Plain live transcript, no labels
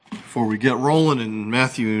Before we get rolling in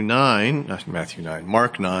Mark 9, it's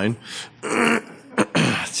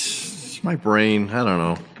my brain, I don't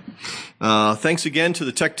know. Thanks again to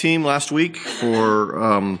the tech team last week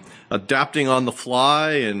for adapting on the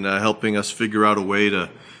fly and helping us figure out a way to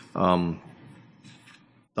not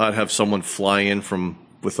have someone fly in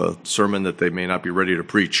with a sermon that they may not be ready to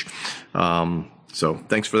preach. So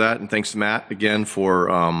thanks for that, and thanks to Matt again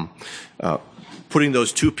for putting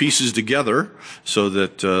those two pieces together so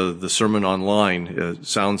that the sermon online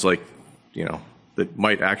sounds like, that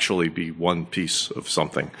might actually be one piece of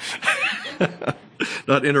something.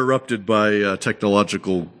 Not interrupted by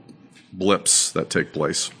technological blips that take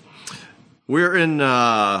place. We're in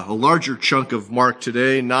a larger chunk of Mark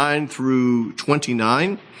today, 9 through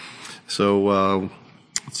 29. So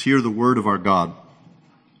let's hear the word of our God.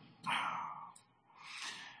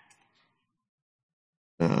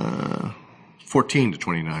 14 to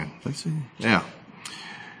 29. Let's see. Yeah.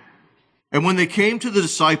 And when they came to the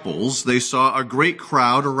disciples, they saw a great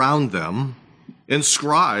crowd around them and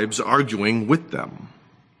scribes arguing with them.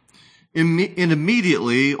 And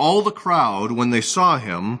immediately all the crowd, when they saw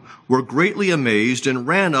him, were greatly amazed and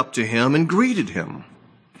ran up to him and greeted him.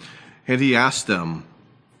 And he asked them,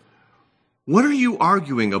 "What are you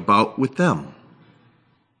arguing about with them?"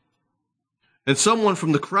 And someone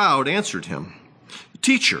from the crowd answered him,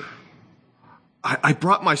 "Teacher, I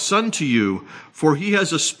brought my son to you, for he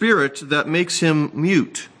has a spirit that makes him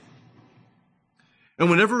mute. And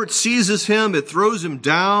whenever it seizes him, it throws him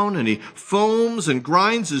down, and he foams and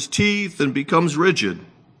grinds his teeth and becomes rigid.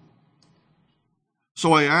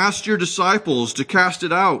 So I asked your disciples to cast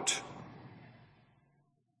it out,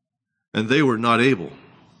 and they were not able."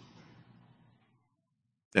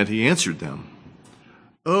 And he answered them,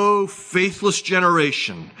 "O faithless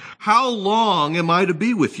generation, how long am I to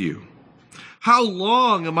be with you? How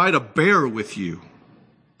long am I to bear with you?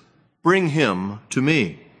 Bring him to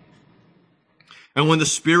me." And when the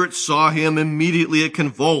spirit saw him, immediately it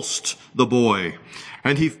convulsed the boy,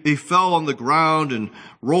 and he fell on the ground and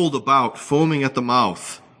rolled about, foaming at the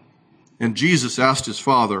mouth. And Jesus asked his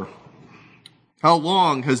father, "How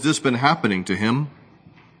long has this been happening to him?"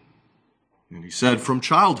 And he said, "From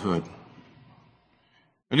childhood.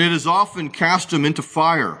 And it has often cast him into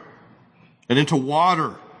fire and into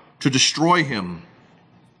water to destroy him.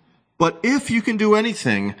 But if you can do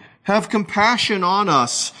anything, have compassion on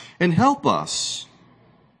us and help us."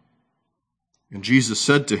 And Jesus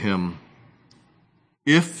said to him,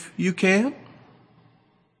 "If you can?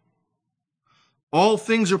 All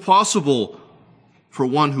things are possible for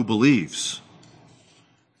one who believes."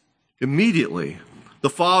 Immediately, the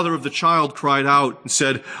father of the child cried out and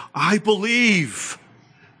said, "I believe.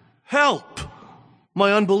 Help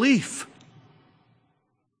my unbelief."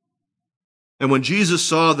 And when Jesus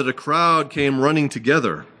saw that a crowd came running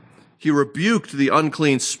together, he rebuked the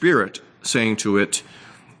unclean spirit, saying to it,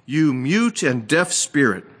 "You mute and deaf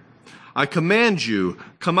spirit, I command you,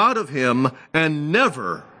 come out of him and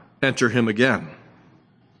never enter him again."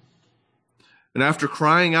 And after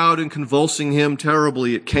crying out and convulsing him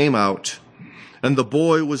terribly, it came out, and the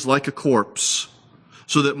boy was like a corpse,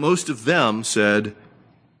 so that most of them said,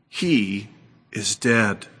 "He is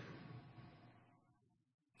dead."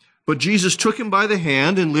 But Jesus took him by the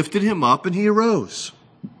hand and lifted him up, and he arose.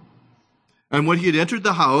 And when he had entered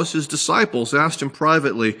the house, his disciples asked him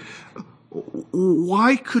privately,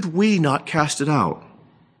 "Why could we not cast it out?"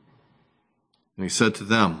 And he said to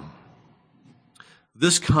them,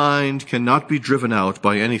 "This kind cannot be driven out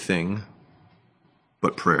by anything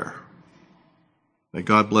but prayer." May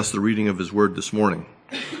God bless the reading of his word this morning.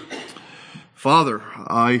 Father,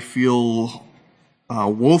 I feel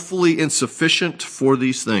woefully insufficient for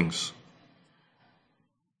these things.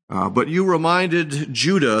 But you reminded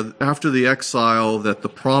Judah after the exile that the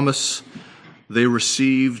promise they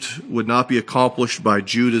received would not be accomplished by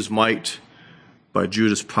Judah's might, by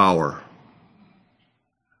Judah's power.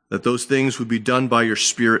 That those things would be done by your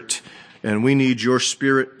Spirit, and we need your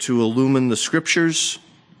Spirit to illumine the Scriptures,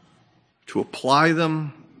 to apply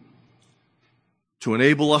them, to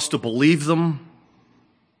enable us to believe them,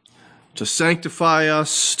 to sanctify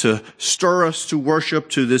us, to stir us to worship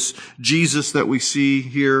to this Jesus that we see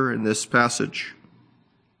here in this passage.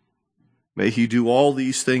 May he do all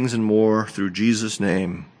these things and more through Jesus'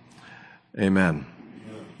 name. Amen.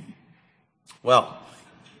 Well,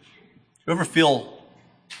 you ever feel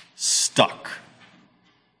stuck?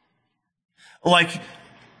 Like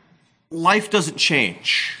life doesn't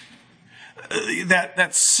change.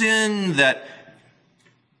 That sin that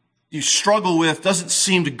you struggle with doesn't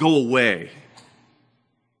seem to go away.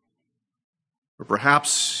 Or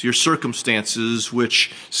perhaps your circumstances, which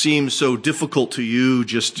seem so difficult to you,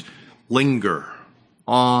 just linger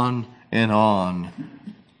on and on,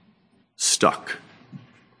 stuck,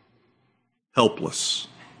 helpless,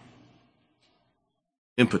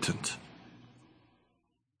 impotent.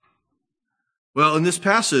 Well, in this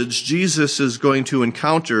passage, Jesus is going to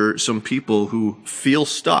encounter some people who feel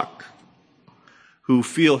stuck, who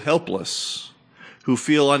feel helpless, who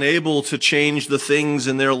feel unable to change the things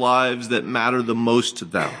in their lives that matter the most to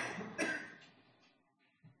them.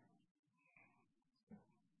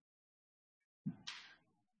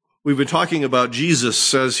 We've been talking about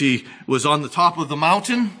Jesus as he was on the top of the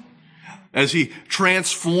mountain, as he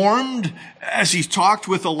transformed, as he talked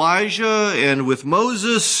with Elijah and with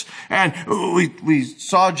Moses. And we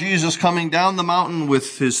saw Jesus coming down the mountain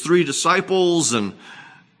with his 3 disciples and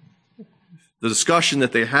the discussion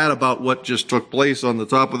that they had about what just took place on the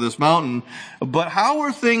top of this mountain. But how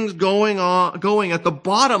are things going at the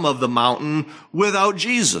bottom of the mountain without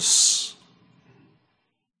Jesus?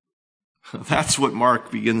 That's what Mark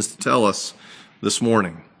begins to tell us this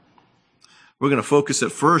morning. We're going to focus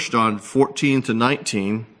at first on 14 to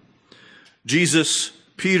 19. Jesus,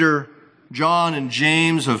 Peter, John, and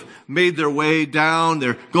James have made their way down.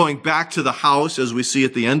 They're going back to the house, as we see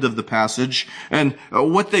at the end of the passage. And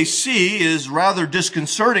what they see is rather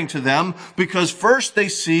disconcerting to them, because first they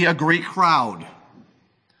see a great crowd.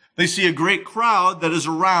 They see a great crowd that is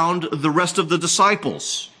around the rest of the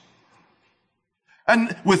disciples.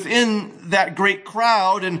 And within that great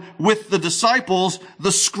crowd and with the disciples,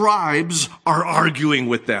 the scribes are arguing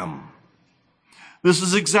with them. This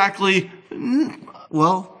is exactly,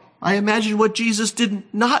 well, I imagine what Jesus did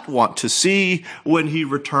not want to see when he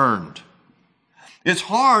returned. It's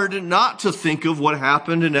hard not to think of what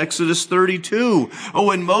happened in Exodus 32.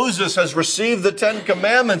 When Moses has received the 10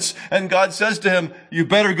 commandments and God says to him, you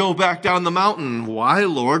better go back down the mountain. Why,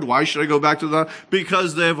 Lord? Why should I go back to the mountain?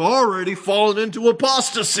 Because they've already fallen into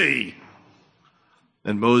apostasy.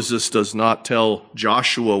 And Moses does not tell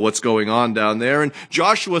Joshua what's going on down there. And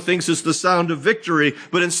Joshua thinks it's the sound of victory,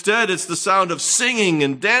 but instead it's the sound of singing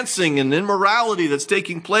and dancing and immorality that's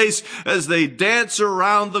taking place as they dance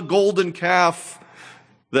around the golden calf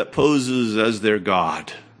that poses as their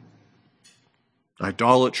God.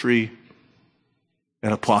 Idolatry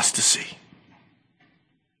and apostasy.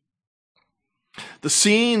 The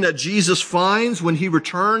scene that Jesus finds when he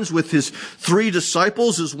returns with his 3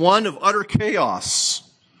 disciples is one of utter chaos.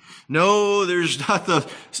 No, there's not the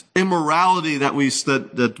immorality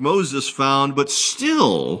that Moses found, but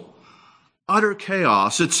still utter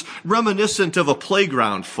chaos. It's reminiscent of a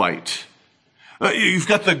playground fight. You've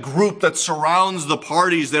got the group that surrounds the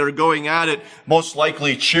parties that are going at it, most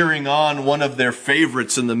likely cheering on one of their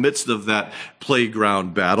favorites in the midst of that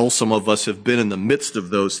playground battle. Some of us have been in the midst of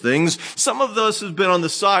those things. Some of us have been on the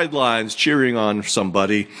sidelines cheering on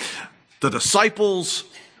somebody. The disciples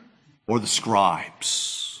or the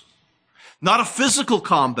scribes. Not a physical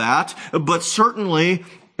combat, but certainly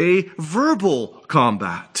a verbal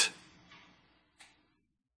combat.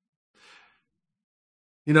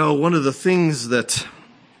 You know, one of the things that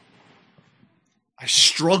I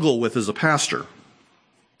struggle with as a pastor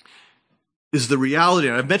is the reality,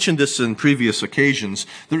 and I've mentioned this in previous occasions,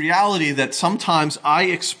 the reality that sometimes I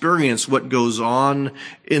experience what goes on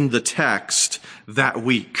in the text that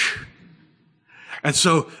week. And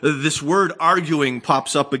so this word arguing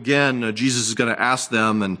pops up again. Jesus is going to ask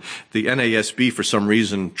them, and the NASB for some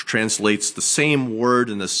reason translates the same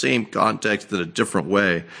word in the same context in a different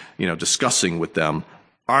way, discussing with them.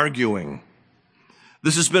 Arguing.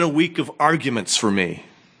 This has been a week of arguments for me.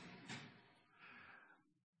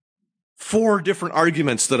 4 different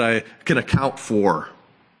arguments that I can account for.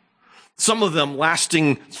 Some of them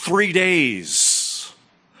lasting 3 days.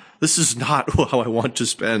 This is not how I want to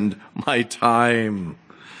spend my time.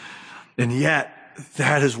 And yet,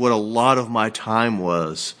 that is what a lot of my time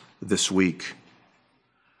was this week.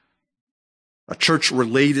 A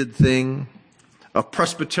church-related thing, a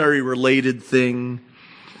presbytery-related thing,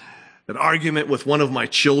 an argument with one of my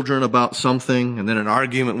children about something, and then an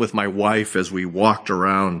argument with my wife as we walked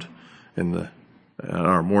around in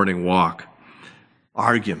our morning walk.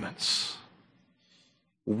 Arguments.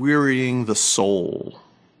 Wearying the soul.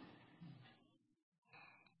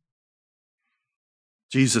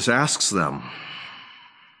 Jesus asks them,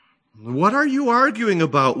 what are you arguing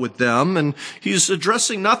about with them? And he's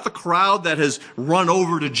addressing not the crowd that has run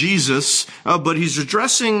over to Jesus, but he's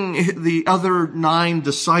addressing the other 9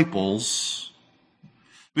 disciples.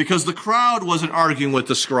 Because the crowd wasn't arguing with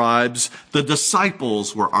the scribes, the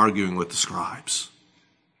disciples were arguing with the scribes.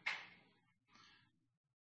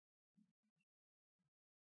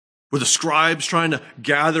 Were the scribes trying to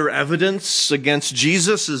gather evidence against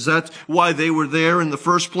Jesus? Is that why they were there in the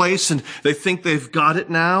first place and they think they've got it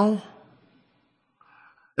now?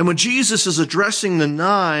 And when Jesus is addressing the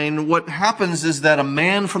 9, what happens is that a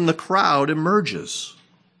man from the crowd emerges.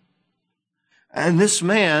 And this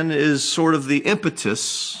man is sort of the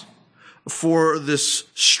impetus for this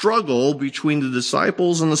struggle between the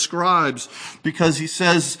disciples and the scribes, because he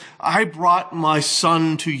says, I brought my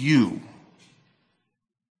son to you.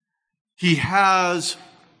 He has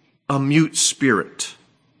a mute spirit.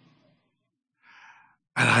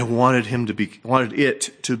 And I wanted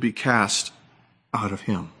it to be cast out of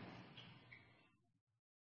him.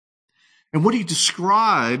 And what he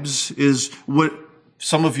describes is what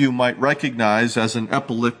some of you might recognize as an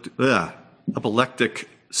epileptic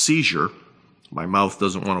seizure. My mouth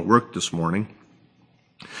doesn't want to work this morning.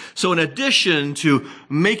 So in addition to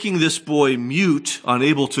making this boy mute,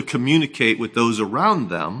 unable to communicate with those around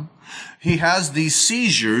them, he has these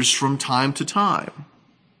seizures from time to time.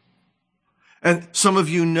 And some of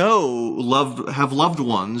you have loved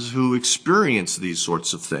ones who experience these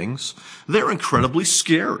sorts of things. They're incredibly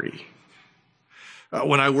scary.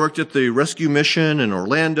 When I worked at the rescue mission in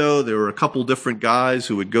Orlando, there were a couple different guys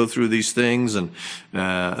who would go through these things, and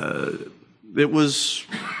it was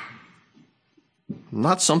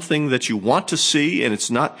not something that you want to see, and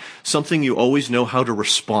it's not something you always know how to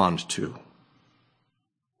respond to.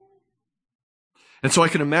 And so I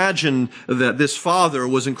can imagine that this father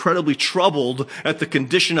was incredibly troubled at the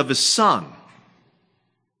condition of his son.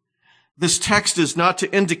 This text is not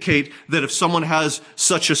to indicate that if someone has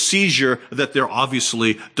such a seizure that they're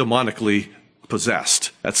obviously demonically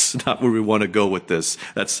possessed. That's not where we want to go with this.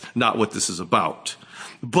 That's not what this is about.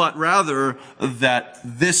 But rather that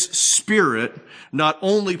this spirit not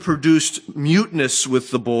only produced muteness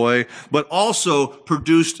with the boy, but also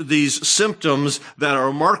produced these symptoms that are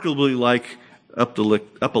remarkably like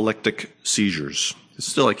epileptic seizures.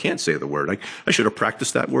 Still, I can't say the word. I should have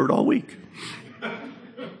practiced that word all week.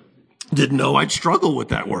 Didn't know I'd struggle with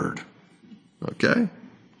that word. Okay?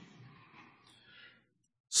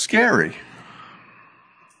 Scary.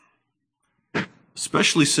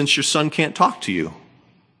 Especially since your son can't talk to you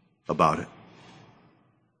about it.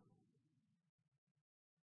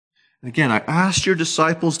 And again, I asked your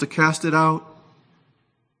disciples to cast it out,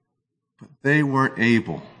 but they weren't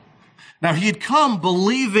able. Now, he had come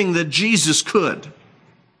believing that Jesus could.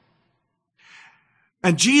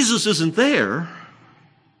 And Jesus isn't there.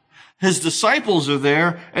 His disciples are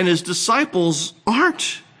there, and his disciples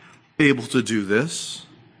aren't able to do this.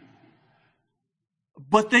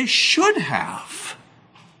 But they should have.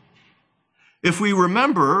 If we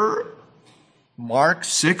remember Mark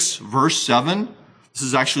 6, verse 7, this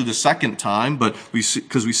is actually the second time, but we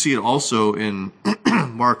see it also in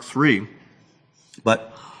Mark 3.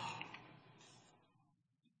 But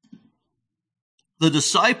the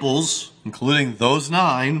disciples, including those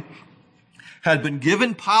 9, had been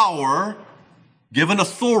given power, given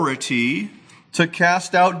authority to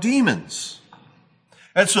cast out demons.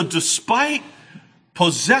 And so despite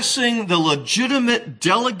possessing the legitimate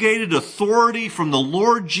delegated authority from the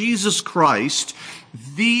Lord Jesus Christ,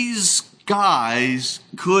 these guys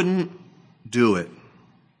couldn't do it.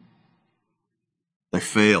 They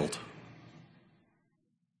failed.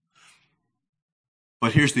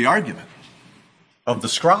 But here's the argument of the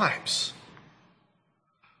scribes.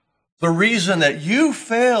 The reason that you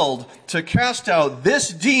failed to cast out this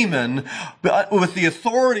demon with the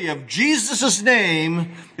authority of Jesus'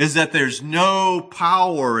 name is that there's no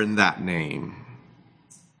power in that name.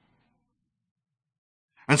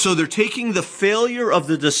 And so they're taking the failure of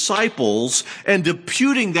the disciples and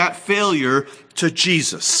imputing that failure to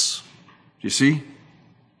Jesus. Do you see?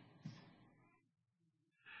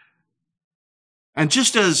 And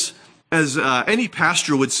just as any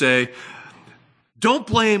pastor would say, don't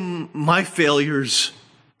blame my failures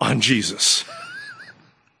on Jesus.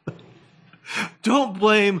 Don't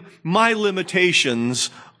blame my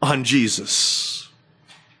limitations on Jesus.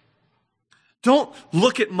 Don't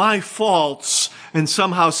look at my faults and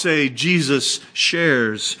somehow say Jesus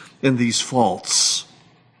shares in these faults.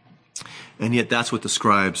 And yet that's what the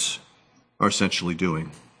scribes are essentially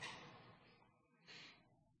doing.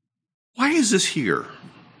 Why is this here?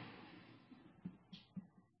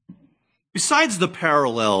 Besides the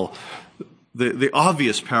parallel, the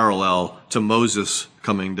obvious parallel to Moses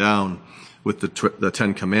coming down with the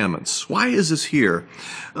Ten Commandments, why is this here?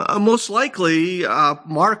 Most likely,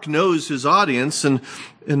 Mark knows his audience, and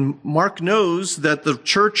Mark knows that the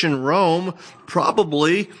church in Rome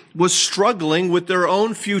probably was struggling with their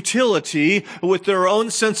own futility, with their own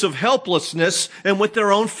sense of helplessness, and with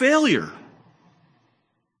their own failure.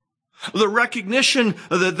 The recognition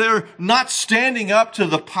that they're not standing up to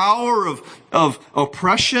the power of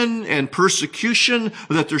oppression and persecution,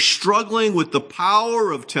 that they're struggling with the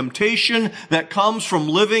power of temptation that comes from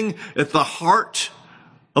living at the heart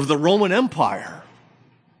of the Roman Empire.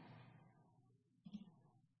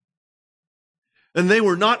 And they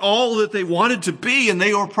were not all that they wanted to be, and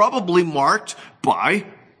they were probably marked by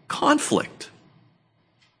conflict.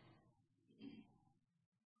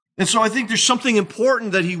 And so I think there's something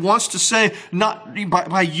important that he wants to say, not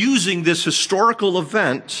by using this historical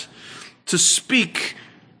event to speak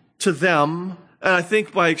to them, and I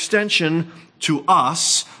think by extension to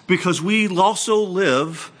us, because we also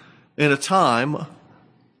live in a time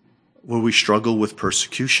where we struggle with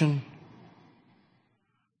persecution,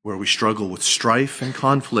 where we struggle with strife and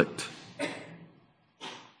conflict.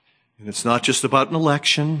 And it's not just about an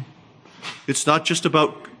election. It's not just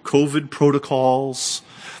about COVID protocols.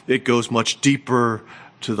 It goes much deeper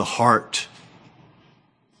to the heart.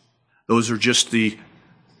 Those are just the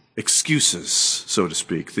excuses, so to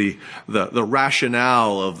speak, the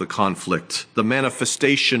rationale of the conflict, the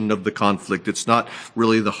manifestation of the conflict. It's not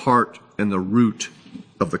really the heart and the root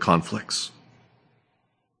of the conflicts.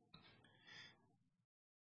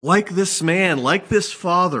 Like this man, like this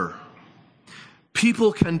father,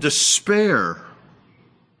 people can despair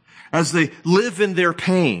as they live in their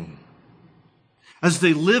pain, as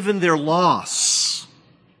they live in their loss.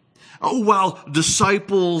 Oh, while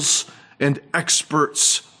disciples and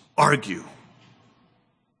experts argue.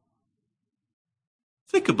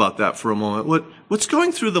 Think about that for a moment. What's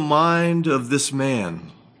going through the mind of this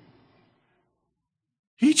man?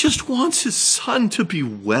 He just wants his son to be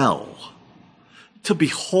well, to be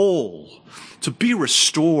whole, to be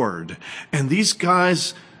restored. And these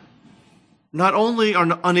guys not only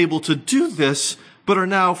are unable to do this, but are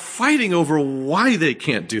now fighting over why they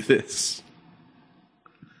can't do this.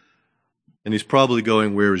 And he's probably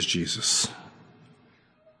going, where is Jesus?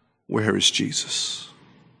 Where is Jesus?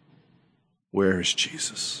 Where is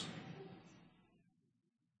Jesus?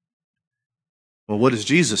 Well, what does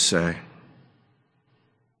Jesus say?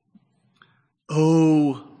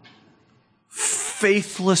 Oh,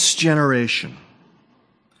 faithless generation,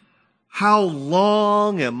 how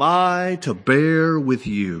long am I to bear with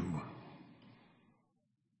you?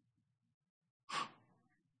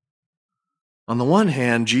 On the one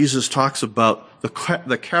hand, Jesus talks about the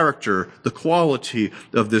character, the quality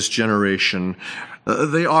of this generation.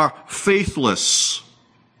 They are faithless.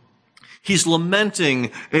 He's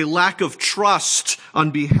lamenting a lack of trust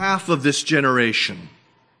on behalf of this generation.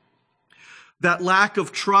 That lack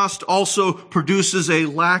of trust also produces a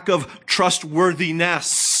lack of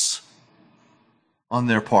trustworthiness on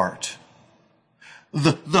their part.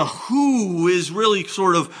 The who is really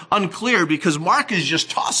sort of unclear because Mark is just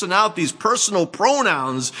tossing out these personal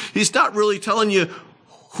pronouns. He's not really telling you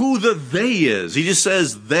who the they is. He just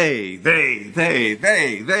says they.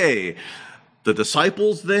 The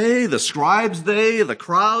disciples they, the scribes they, the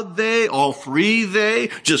crowd they, all three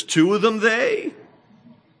they, just two of them they.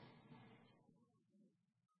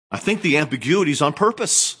 I think the ambiguity is on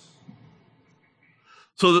purpose.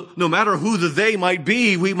 So that no matter who the they might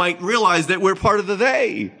be, we might realize that we're part of the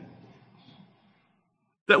they.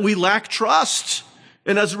 That we lack trust.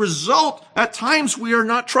 And as a result, at times we are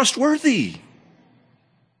not trustworthy.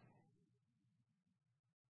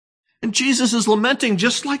 And Jesus is lamenting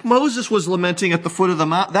just like Moses was lamenting at the foot of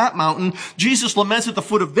that mountain. Jesus laments at the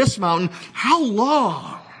foot of this mountain. How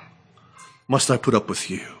long must I put up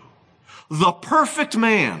with you? The perfect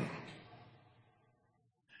man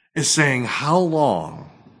is saying, how long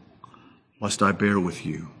must I bear with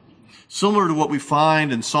you? Similar to what we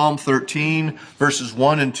find in Psalm 13, verses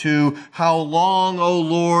 1 and 2. How long, O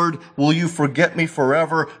Lord, will you forget me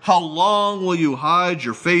forever? How long will you hide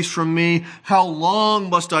your face from me? How long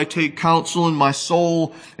must I take counsel in my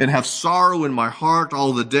soul and have sorrow in my heart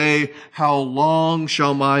all the day? How long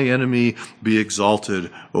shall my enemy be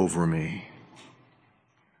exalted over me?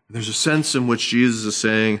 There's a sense in which Jesus is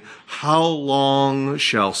saying, how long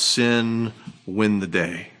shall sin win the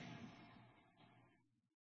day?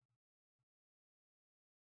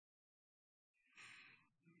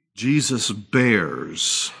 Jesus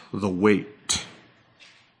bears the weight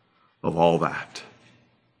of all that.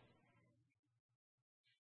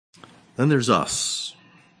 Then there's us.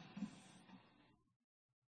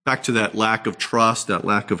 Back to that lack of trust, that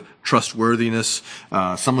lack of trustworthiness.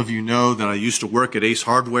 Some of you know that I used to work at Ace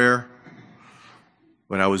Hardware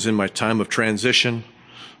when I was in my time of transition.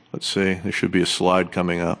 Let's see, there should be a slide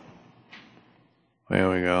coming up. There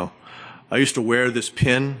we go. I used to wear this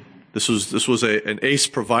pin. This was an Ace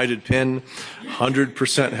provided pin,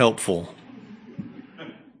 100% helpful.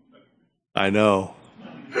 I know.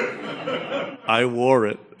 I wore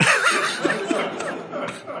it.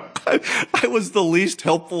 I was the least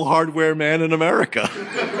helpful hardware man in America.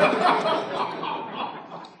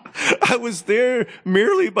 I was there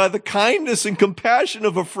merely by the kindness and compassion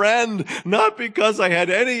of a friend, not because I had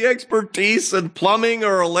any expertise in plumbing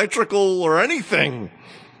or electrical or anything.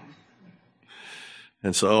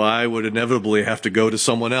 And so I would inevitably have to go to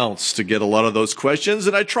someone else to get a lot of those questions.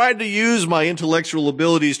 And I tried to use my intellectual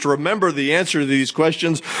abilities to remember the answer to these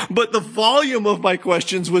questions, but the volume of my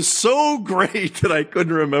questions was so great that I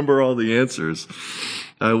couldn't remember all the answers.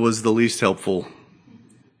 I was the least helpful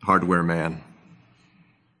hardware man.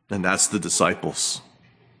 And that's the disciples.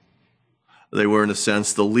 They were, in a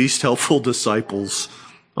sense, the least helpful disciples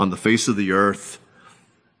on the face of the earth.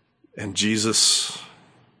 And Jesus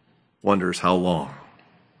wonders, how long?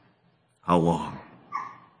 How long?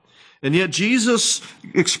 And yet Jesus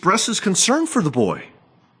expresses concern for the boy.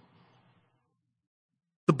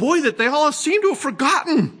 The boy that they all seem to have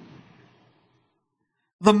forgotten.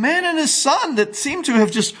 The man and his son that seemed to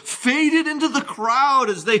have just faded into the crowd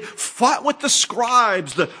as they fought with the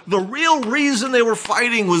scribes. The real reason they were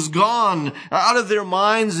fighting was gone out of their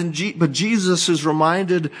minds. But Jesus is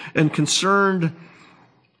reminded and concerned.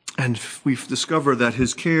 And we've discovered that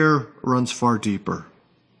his care runs far deeper.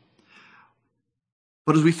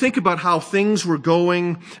 But as we think about how things were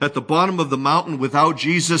going at the bottom of the mountain without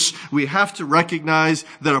Jesus, we have to recognize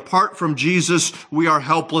that apart from Jesus, we are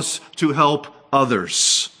helpless to help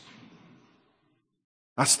others.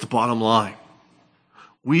 That's the bottom line.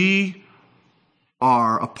 We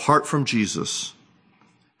are, apart from Jesus,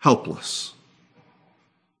 helpless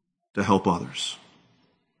to help others.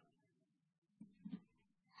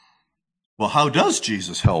 Well, how does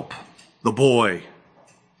Jesus help the boy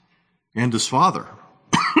and his father?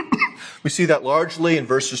 We see that largely in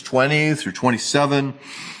verses 20 through 27.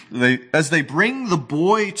 As they bring the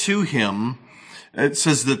boy to him, it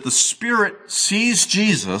says that the Spirit sees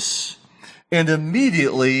Jesus and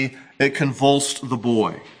immediately it convulsed the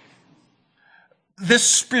boy. This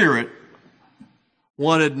spirit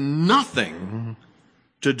wanted nothing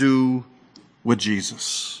to do with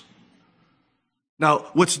Jesus. Now,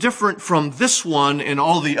 what's different from this one and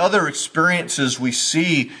all the other experiences we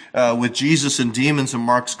see with Jesus and demons in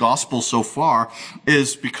Mark's gospel so far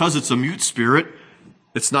is because it's a mute spirit,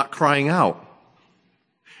 it's not crying out.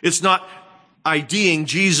 It's not IDing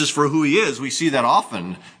Jesus for who he is. We see that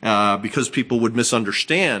often because people would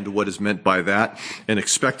misunderstand what is meant by that and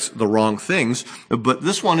expect the wrong things. But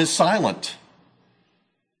this one is silent,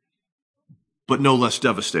 but no less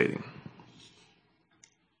devastating.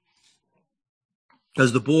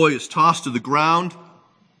 As the boy is tossed to the ground,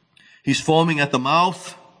 he's foaming at the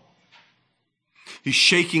mouth. He's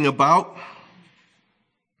shaking about.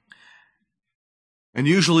 And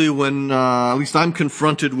usually when, at least I'm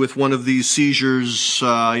confronted with one of these seizures,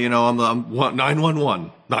 I'm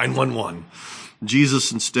 911, 911.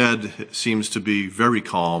 Jesus instead seems to be very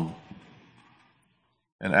calm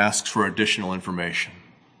and asks for additional information.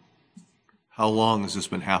 How long has this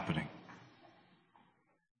been happening?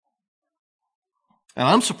 And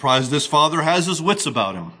I'm surprised this father has his wits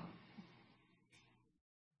about him.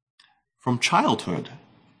 From childhood.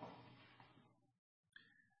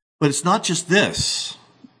 But it's not just this.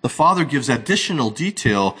 The father gives additional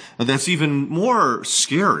detail that's even more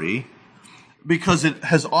scary because it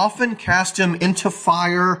has often cast him into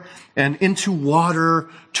fire and into water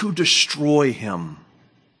to destroy him.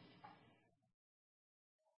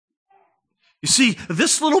 You see,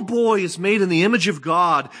 this little boy is made in the image of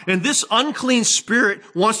God, and this unclean spirit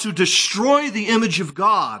wants to destroy the image of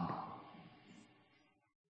God.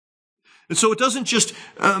 And so it doesn't just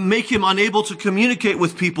make him unable to communicate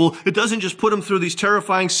with people. It doesn't just put him through these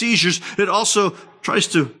terrifying seizures. It also tries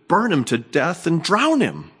to burn him to death and drown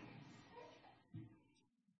him.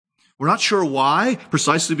 We're not sure why,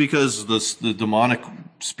 precisely because the demonic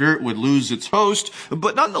spirit would lose its host.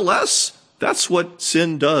 But nonetheless, that's what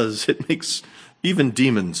sin does. It makes even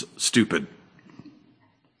demons stupid.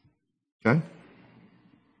 Okay?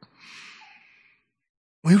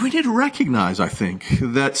 We need to recognize, I think,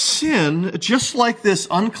 that sin, just like this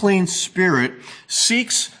unclean spirit,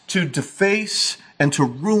 seeks to deface and to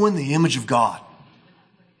ruin the image of God.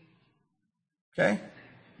 Okay?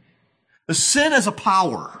 The sin as a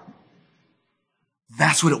power,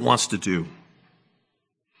 that's what it wants to do.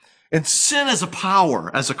 And sin as a power,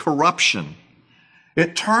 as a corruption,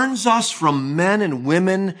 it turns us from men and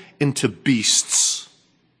women into beasts.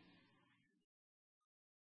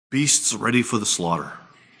 Beasts ready for the slaughter.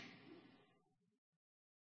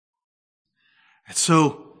 And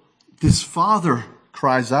so this father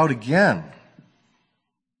cries out again.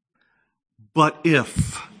 But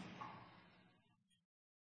if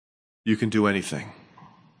you can do anything,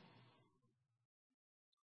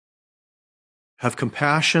 have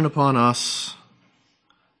compassion upon us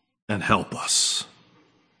and help us.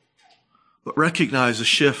 But recognize a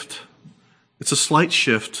shift. It's a slight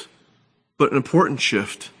shift, but an important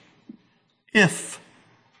shift. If.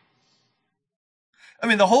 I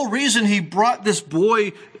mean, the whole reason he brought this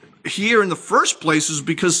boy here in the first place is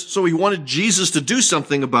so he wanted Jesus to do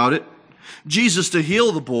something about it. Jesus to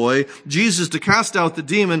heal the boy, Jesus to cast out the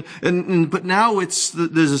demon, but now there's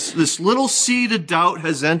this little seed of doubt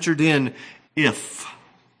has entered in. If.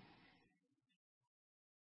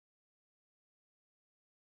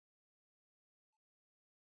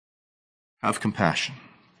 Have compassion.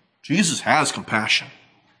 Jesus has compassion.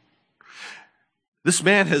 This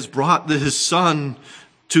man has brought his son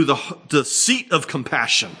to the seat of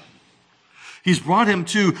compassion. He's brought him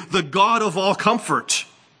to the God of all comfort.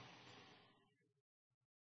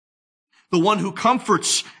 The one who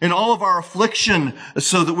comforts in all of our affliction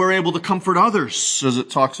so that we're able to comfort others, as it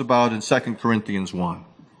talks about in 2 Corinthians 1.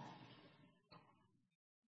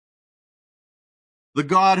 The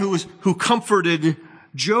God who comforted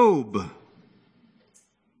Job.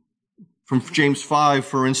 From James 5,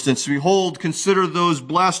 for instance, behold, consider those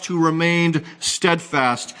blessed who remained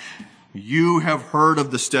steadfast. You have heard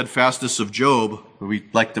of the steadfastness of Job. We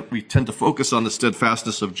tend to focus on the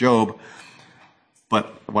steadfastness of Job. But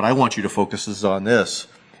what I want you to focus is on this.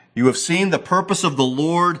 You have seen the purpose of the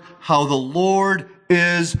Lord, how the Lord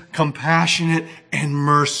is compassionate and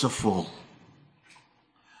merciful.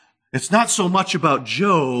 It's not so much about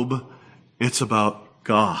Job, it's about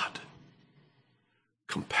God.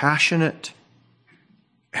 Compassionate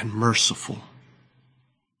and merciful.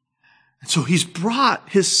 And so he's brought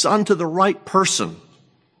his son to the right person.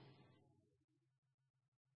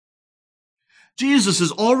 Jesus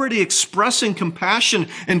is already expressing compassion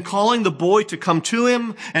and calling the boy to come to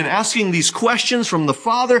him and asking these questions from the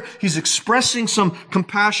Father. He's expressing some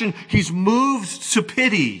compassion. He's moved to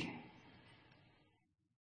pity.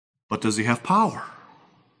 But does he have power?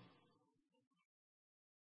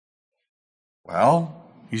 Well,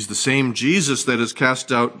 he's the same Jesus that has cast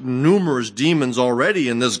out numerous demons already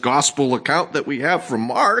in this gospel account that we have from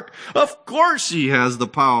Mark. Of course he has the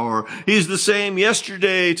power. He's the same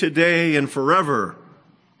yesterday, today, and forever.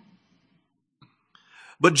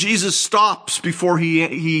 But Jesus stops before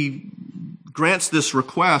he grants this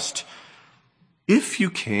request. If you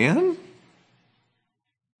can.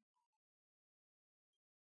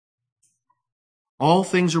 All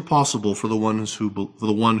things are possible for the one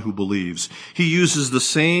who believes. He uses the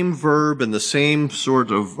same verb and the same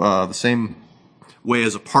the same way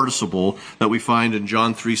as a participle that we find in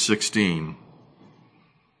John 3:16.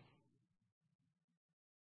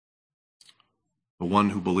 The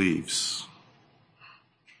one who believes.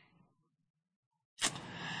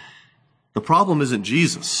 The problem isn't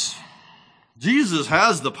Jesus. Jesus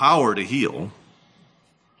has the power to heal.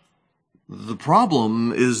 The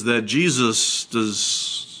problem is that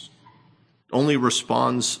Jesus only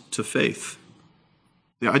responds to faith.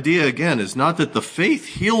 The idea, again, is not that the faith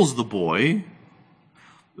heals the boy,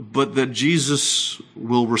 but that Jesus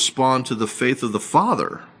will respond to the faith of the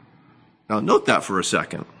Father. Now, note that for a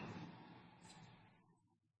second.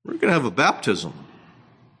 We're going to have a baptism.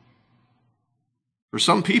 For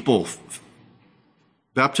some people,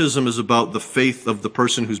 baptism is about the faith of the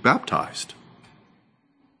person who's baptized.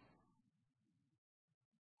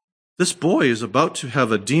 This boy is about to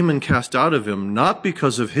have a demon cast out of him, not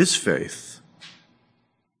because of his faith,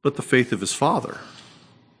 but the faith of his father.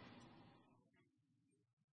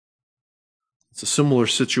 It's a similar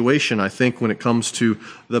situation, I think, when it comes to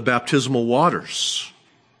the baptismal waters.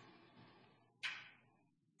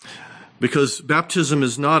 Because baptism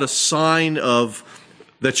is not a sign of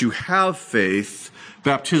that you have faith.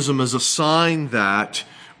 Baptism is a sign that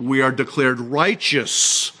we are declared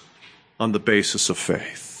righteous on the basis of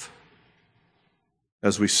faith.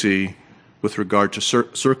 As we see with regard to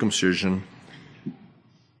circumcision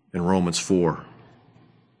in Romans 4.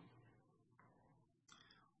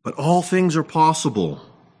 But all things are possible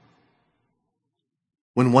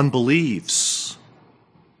when one believes.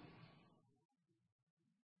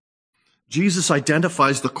 Jesus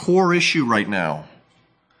identifies the core issue right now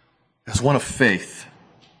as one of faith.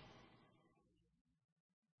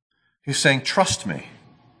 He's saying, trust me,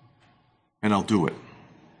 and I'll do it.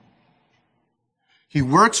 He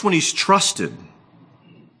works when he's trusted.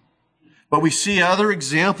 But we see other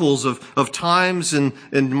examples of times in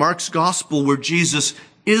Mark's gospel where Jesus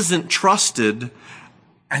isn't trusted,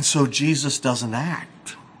 and so Jesus doesn't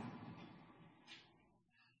act.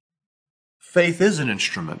 Faith is an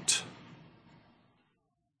instrument.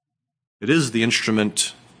 It is the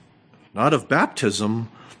instrument not of baptism,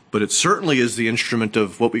 but it certainly is the instrument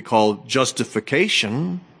of what we call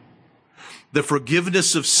justification, the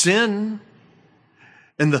forgiveness of sin,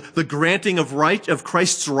 and the granting of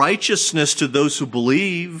Christ's righteousness to those who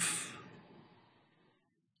believe.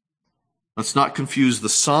 Let's not confuse the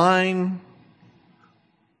sign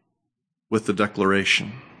with the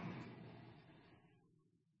declaration.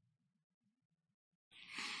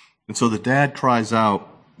 And so the dad cries out,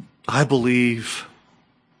 I believe,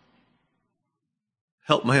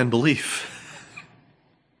 help my unbelief.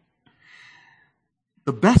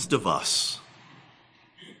 The best of us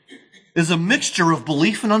is a mixture of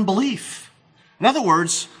belief and unbelief. In other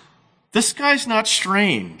words, this guy's not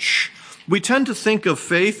strange. We tend to think of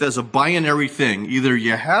faith as a binary thing. Either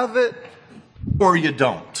you have it or you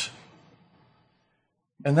don't.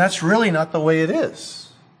 And that's really not the way it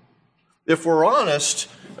is. If we're honest,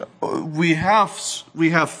 we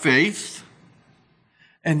have faith,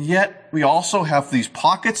 and yet we also have these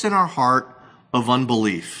pockets in our heart of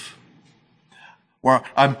unbelief, where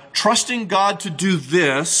I'm trusting God to do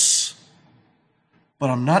this, but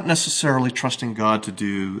I'm not necessarily trusting God to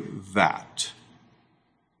do that.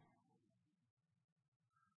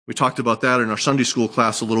 We talked about that in our Sunday school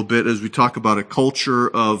class a little bit as we talk about a culture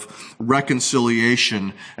of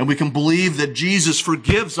reconciliation. And we can believe that Jesus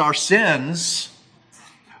forgives our sins,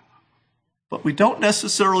 but we don't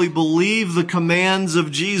necessarily believe the commands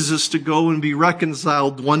of Jesus to go and be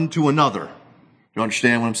reconciled one to another. You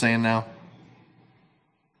understand what I'm saying now?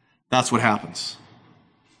 That's what happens.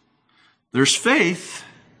 There's faith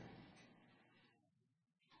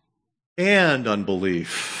and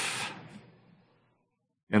unbelief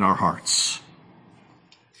in our hearts.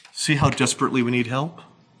 See how desperately we need help?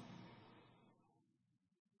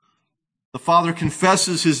 The father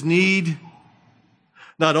confesses his need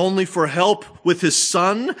not only for help with his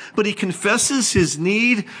son, but he confesses his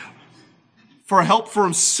need for help for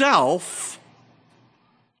himself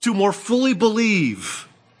to more fully believe.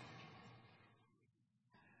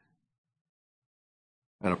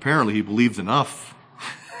 And apparently he believed enough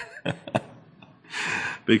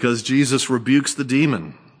because Jesus rebukes the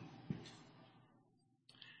demon.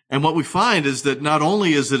 And what we find is that not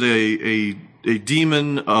only is it a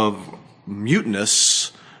demon of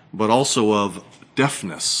muteness, but also of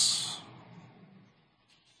deafness.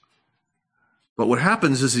 But what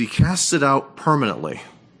happens is he casts it out permanently.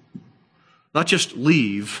 Not just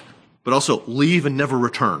leave, but also leave and never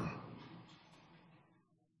return.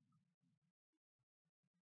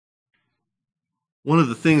 One of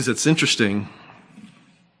the things that's interesting,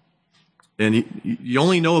 and you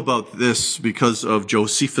only know about this because of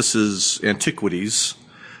Josephus's Antiquities,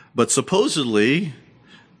 but supposedly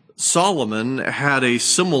Solomon had a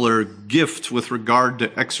similar gift with regard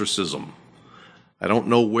to exorcism. I don't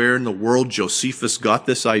know where in the world Josephus got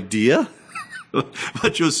this idea,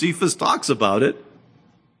 but Josephus talks about it.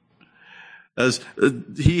 As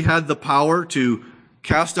he had the power to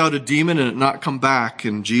cast out a demon and it not come back,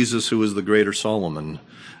 and Jesus, who is the greater Solomon,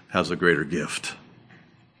 has a greater gift.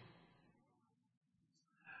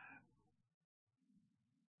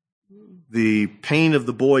 The pain of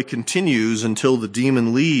the boy continues until the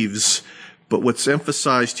demon leaves, but what's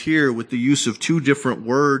emphasized here with the use of two different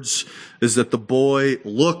words is that the boy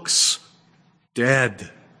looks dead.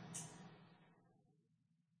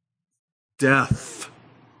 Death.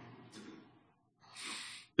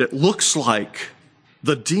 It looks like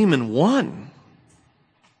the demon won.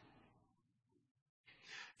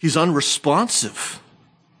 He's unresponsive.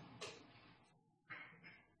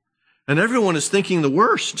 And everyone is thinking the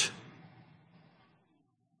worst.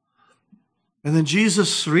 And then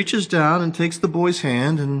Jesus reaches down and takes the boy's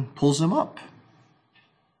hand and pulls him up.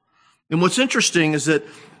 And what's interesting is that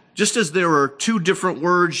just as there are two different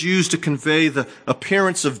words used to convey the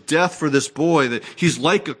appearance of death for this boy, that he's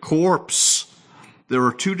like a corpse, there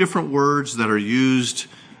are two different words that are used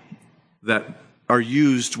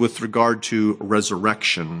with regard to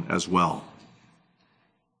resurrection as well.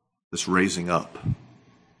 This raising up.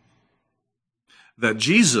 That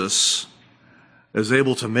Jesus is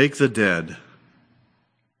able to make the dead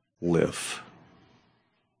live.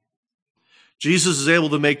 Jesus is able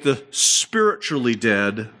to make the spiritually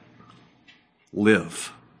dead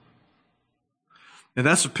live. And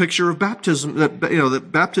that's a picture of baptism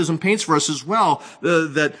that baptism paints for us as well.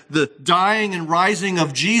 That the dying and rising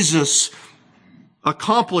of Jesus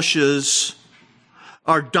accomplishes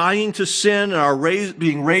our dying to sin and our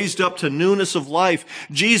being raised up to newness of life.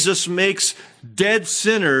 Jesus makes dead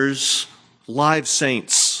sinners live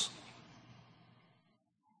saints.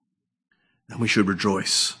 And we should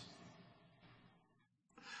rejoice.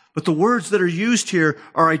 But the words that are used here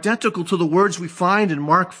are identical to the words we find in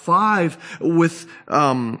Mark 5 with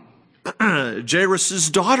Jairus'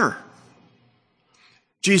 daughter.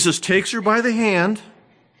 Jesus takes her by the hand,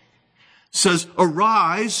 says,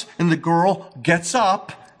 "Arise," and the girl gets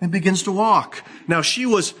up and begins to walk. Now, she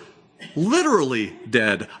was literally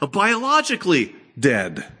dead, biologically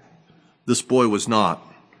dead. This boy was not.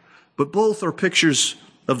 But both are pictures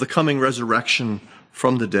of the coming resurrection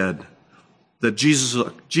from the dead that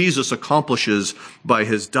Jesus accomplishes by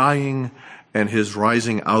his dying and his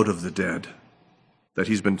rising out of the dead that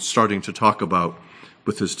he's been starting to talk about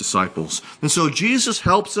with his disciples. And so Jesus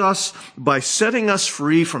helps us by setting us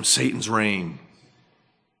free from Satan's reign.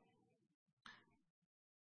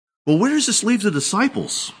 Well, where does this leave the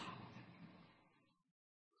disciples?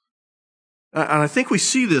 And I think we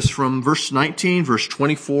see this from verse 19, verse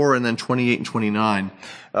 24, and then 28 and 29.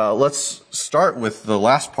 Let's start with the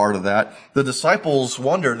last part of that. The disciples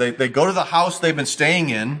wonder. They go to the house they've been staying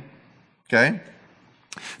in, okay?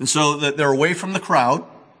 And so they're away from the crowd.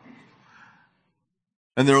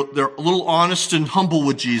 And they're a little honest and humble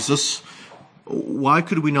with Jesus. Why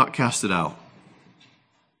could we not cast it out?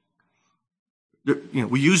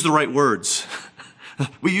 We use the right words.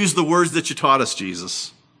 We use the words that you taught us,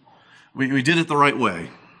 Jesus. We did it the right way.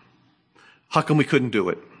 How come we couldn't do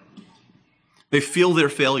it? They feel their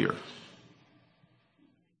failure.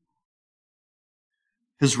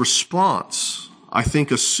 His response, I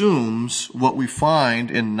think, assumes what we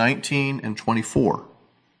find in 19 and 24.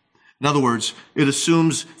 In other words, it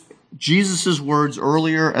assumes Jesus' words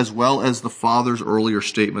earlier as well as the Father's earlier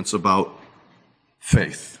statements about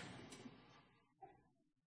faith.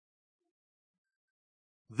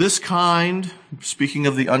 This kind, speaking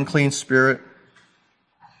of the unclean spirit,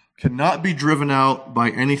 cannot be driven out by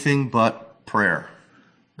anything but prayer.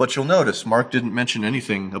 But you'll notice Mark didn't mention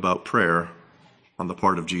anything about prayer on the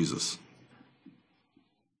part of Jesus.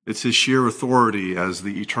 It's his sheer authority as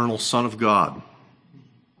the eternal Son of God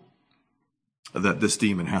that this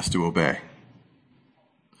demon has to obey.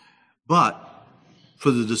 But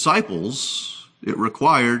for the disciples, it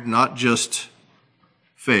required not just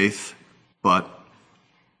faith, but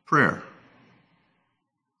prayer.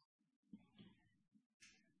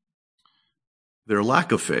 Their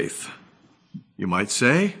lack of faith, you might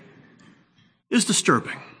say, is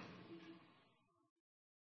disturbing.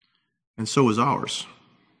 And so is ours.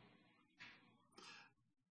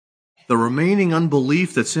 The remaining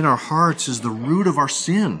unbelief that's in our hearts is the root of our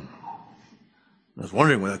sin. I was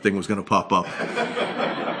wondering when that thing was going to pop up.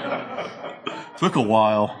 Took a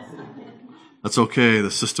while. That's okay.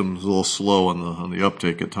 The system's a little slow on the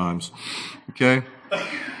uptake at times. Okay?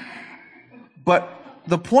 But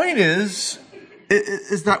the point is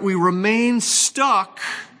that we remain stuck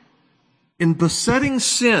in besetting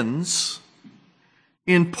sins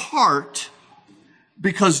in part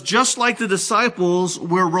because just like the disciples,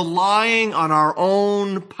 we're relying on our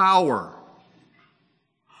own power,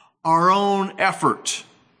 our own effort.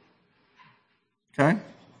 Okay?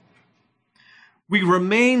 We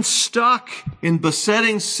remain stuck in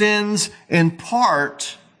besetting sins in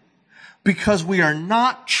part because we are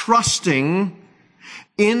not trusting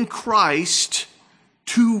in Christ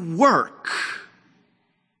to work.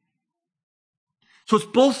 So it's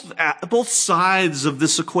both sides of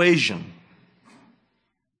this equation.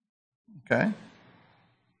 Okay?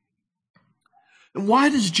 And why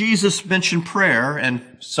does Jesus mention prayer? And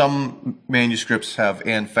some manuscripts have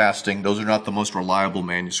 "and fasting." Those are not the most reliable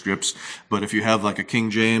manuscripts. But if you have like a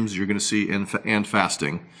King James, you're going to see "and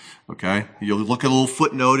fasting." Okay? You'll look at a little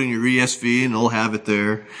footnote in your ESV and it'll have it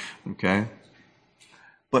there. Okay?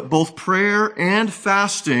 But both prayer and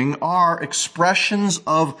fasting are expressions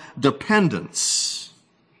of dependence.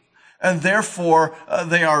 And therefore,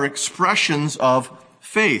 they are expressions of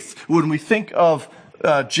faith. When we think of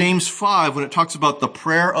James 5, when it talks about the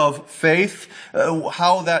prayer of faith,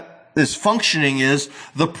 how that is functioning is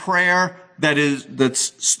the prayer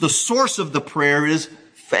that's the source of the prayer is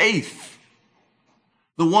faith.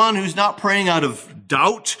 The one who's not praying out of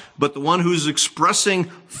doubt, but the one who's expressing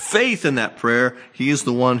faith in that prayer, he is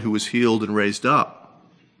the one who was healed and raised up.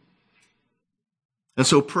 And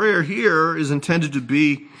so prayer here is intended to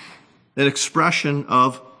be an expression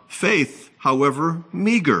of faith, however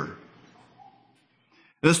meager.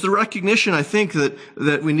 And it's the recognition, I think,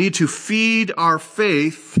 that we need to feed our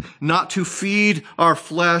faith, not to feed our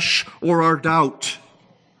flesh or our doubt.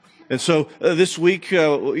 And so this week,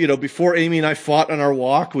 before Amy and I fought on our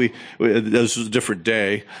walk, this was a different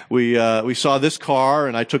day. We saw this car,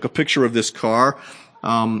 and I took a picture of this car.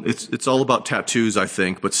 It's all about tattoos, I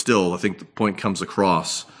think, but still, I think the point comes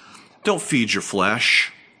across. Don't feed your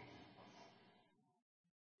flesh.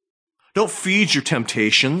 Don't feed your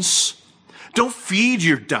temptations. Don't feed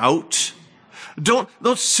your doubt. Don't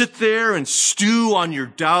sit there and stew on your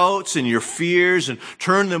doubts and your fears and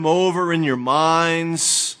turn them over in your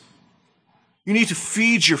minds. You need to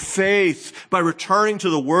feed your faith by returning to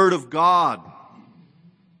the Word of God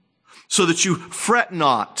so that you fret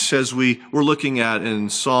not, as we were looking at in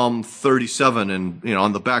Psalm 37 and,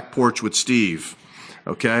 on the back porch with Steve.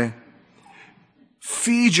 Okay?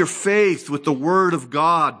 Feed your faith with the Word of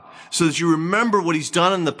God so that you remember what He's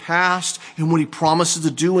done in the past and what He promises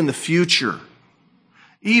to do in the future.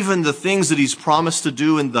 Even the things that He's promised to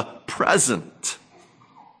do in the present.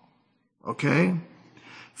 Okay?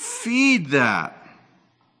 Feed that.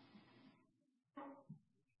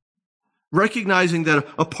 Recognizing that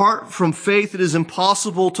apart from faith, it is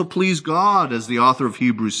impossible to please God, as the author of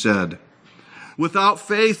Hebrews said. Without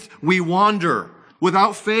faith, we wander.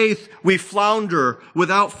 Without faith, we flounder.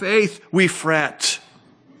 Without faith, we fret.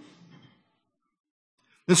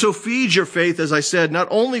 And so feed your faith, as I said, not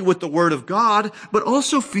only with the Word of God, but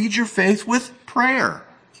also feed your faith with prayer.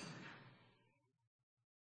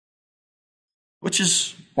 Which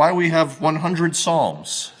is why we have 100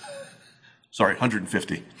 Psalms. Sorry,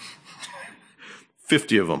 150.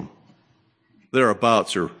 50 of them.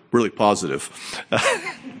 Thereabouts are really positive.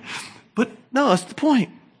 But no, that's the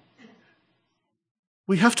point.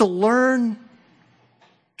 We have to learn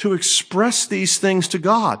to express these things to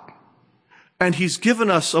God. And He's given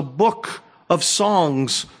us a book of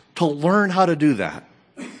songs to learn how to do that.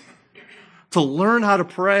 To learn how to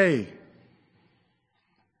pray.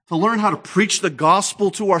 To learn how to preach the gospel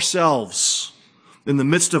to ourselves in the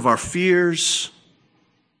midst of our fears.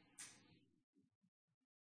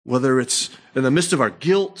 Whether it's in the midst of our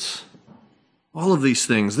guilt. All of these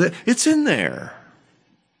things. It's in there.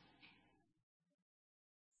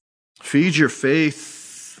 Feed your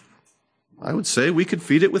faith. I would say we could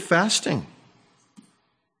feed it with fasting.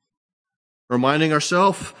 Reminding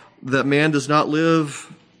ourselves that man does not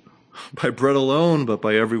live by bread alone, but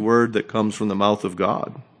by every word that comes from the mouth of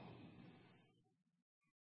God.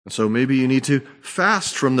 And so maybe you need to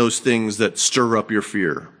fast from those things that stir up your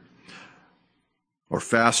fear. Or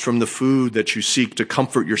fast from the food that you seek to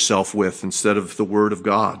comfort yourself with instead of the Word of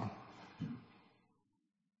God.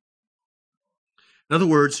 In other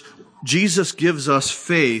words, Jesus gives us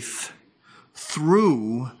faith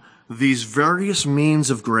through these various means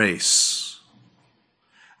of grace.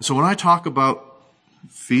 So when I talk about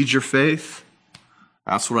feed your faith,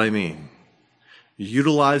 that's what I mean.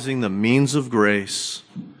 Utilizing the means of grace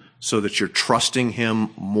so that you're trusting Him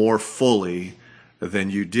more fully than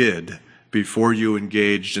you did before you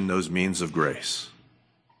engaged in those means of grace.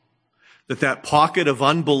 That pocket of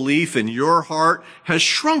unbelief in your heart has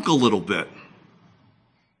shrunk a little bit.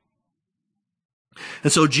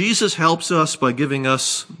 And so Jesus helps us by giving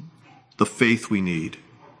us the faith we need.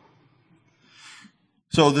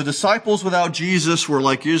 So the disciples without Jesus were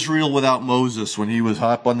like Israel without Moses when he was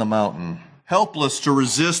up on the mountain, helpless to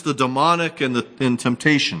resist the demonic and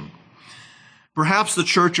temptation. Perhaps the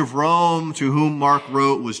church of Rome, to whom Mark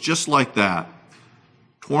wrote, was just like that,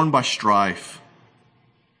 torn by strife,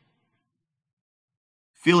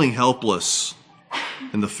 feeling helpless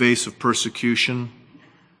in the face of persecution,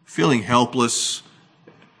 feeling helpless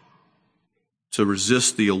to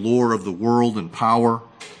resist the allure of the world and power.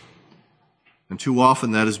 And too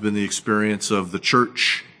often that has been the experience of the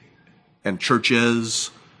church and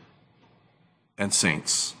churches and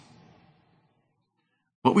saints.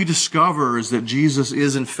 What we discover is that Jesus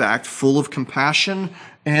is in fact full of compassion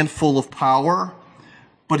and full of power,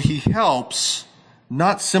 but He helps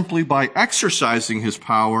not simply by exercising His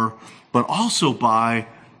power, but also by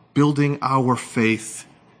building our faith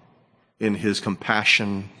in His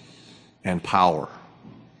compassion and power.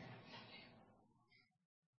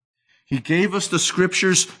 He gave us the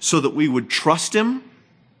Scriptures so that we would trust Him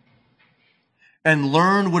and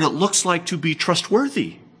learn what it looks like to be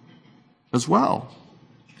trustworthy as well.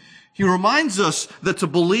 He reminds us that to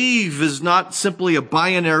believe is not simply a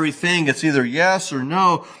binary thing. It's either yes or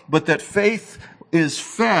no, but that faith is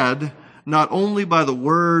fed not only by the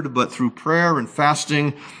Word, but through prayer and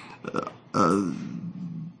fasting,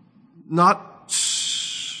 not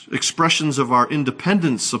expressions of our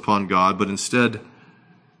independence upon God, but instead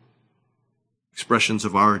expressions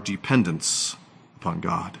of our dependence upon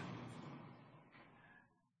God.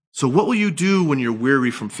 So what will you do when you're weary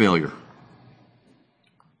from failure?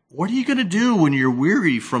 What are you going to do when you're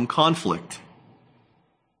weary from conflict?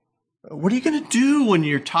 What are you going to do when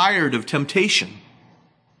you're tired of temptation?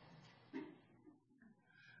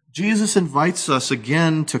 Jesus invites us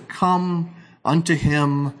again to come unto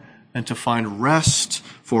Him and to find rest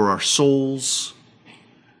for our souls,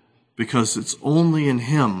 because it's only in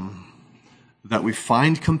him that we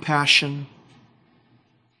find compassion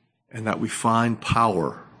and that we find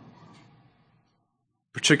power,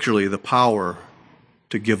 particularly the power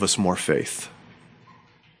to give us more faith.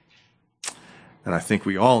 And I think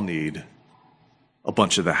we all need a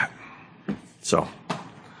bunch of that. So,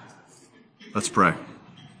 let's pray.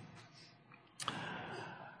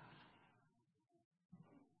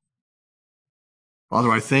 Father,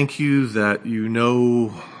 I thank you that you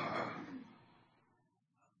know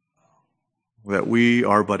that we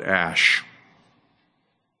are but ash,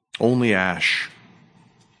 only ash,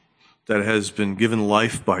 that has been given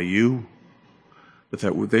life by you, but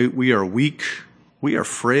that we are weak, we are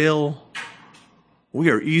frail,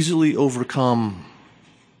 we are easily overcome.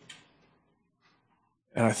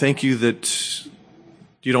 And I thank you that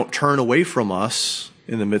you don't turn away from us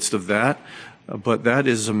in the midst of that, but that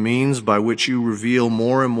is a means by which you reveal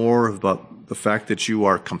more and more about the fact that you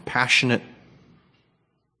are compassionate,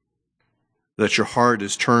 that your heart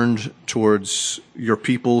is turned towards your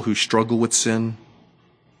people who struggle with sin,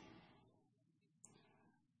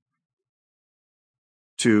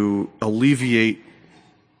 to alleviate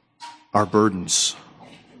our burdens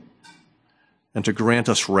and to grant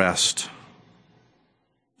us rest.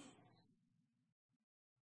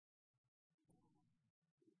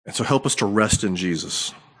 And so help us to rest in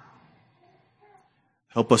Jesus.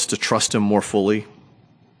 Help us to trust him more fully.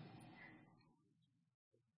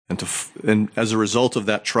 And as a result of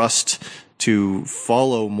that trust, to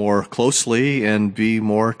follow more closely and be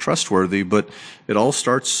more trustworthy. But it all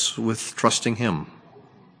starts with trusting him.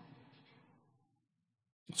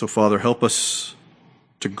 So, Father, help us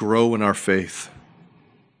to grow in our faith,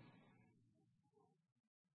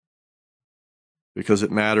 because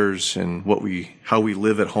it matters in how we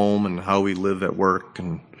live at home and how we live at work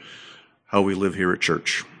and how we live here at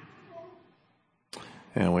church.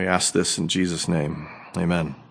 And we ask this in Jesus' name. Amen.